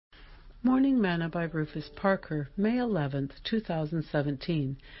Morning Manna by Rufus Parker, May 11th,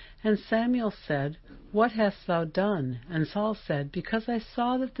 2017. And Samuel said, What hast thou done? And Saul said, Because I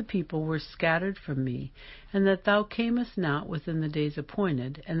saw that the people were scattered from me, and that thou camest not within the days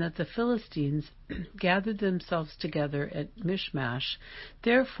appointed, and that the Philistines gathered themselves together at Michmash.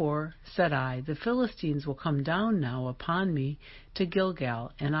 Therefore, said I, the Philistines will come down now upon me to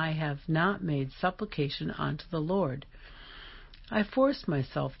Gilgal, and I have not made supplication unto the Lord. I forced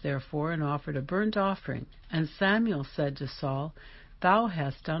myself, therefore, and offered a burnt offering. And Samuel said to Saul, Thou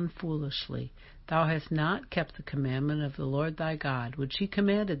hast done foolishly. Thou hast not kept the commandment of the Lord thy God, which he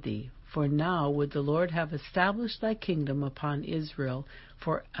commanded thee. For now would the Lord have established thy kingdom upon Israel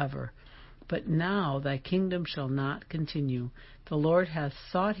for ever. But now thy kingdom shall not continue. The Lord hath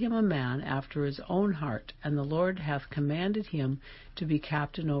sought him a man after his own heart, and the Lord hath commanded him to be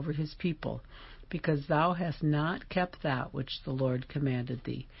captain over his people, because thou hast not kept that which the Lord commanded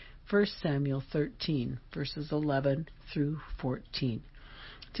thee. 1 Samuel 13, verses 11 through 14.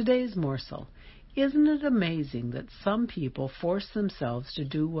 Today's morsel. Isn't it amazing that some people force themselves to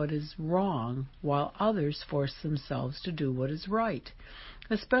do what is wrong, while others force themselves to do what is right,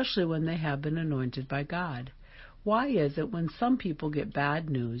 especially when they have been anointed by God? Why is it when some people get bad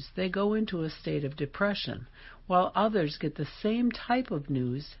news, they go into a state of depression, while others get the same type of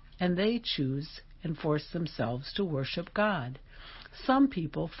news and they choose and force themselves to worship God? Some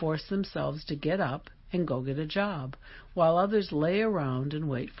people force themselves to get up and go get a job, while others lay around and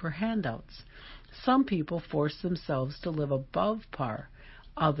wait for handouts. Some people force themselves to live above par.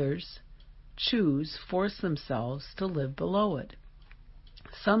 Others force themselves to live below it.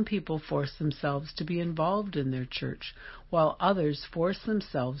 Some people force themselves to be involved in their church, while others force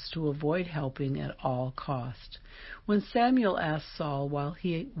themselves to avoid helping at all cost. When Samuel asked Saul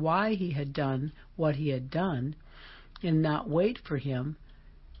why he had done what he had done and not wait for him,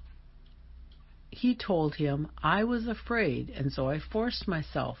 he told him, I was afraid, and so I forced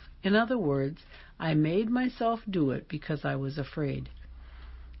myself. In other words, I made myself do it because I was afraid.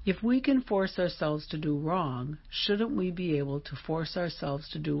 If we can force ourselves to do wrong, shouldn't we be able to force ourselves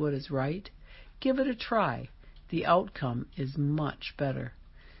to do what is right? Give it a try. The outcome is much better.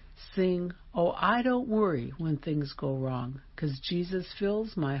 Sing, Oh, I don't worry when things go wrong, 'cause Jesus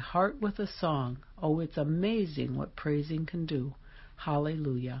fills my heart with a song. Oh, it's amazing what praising can do.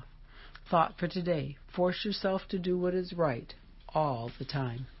 Hallelujah. Thought for today, force yourself to do what is right all the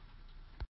time.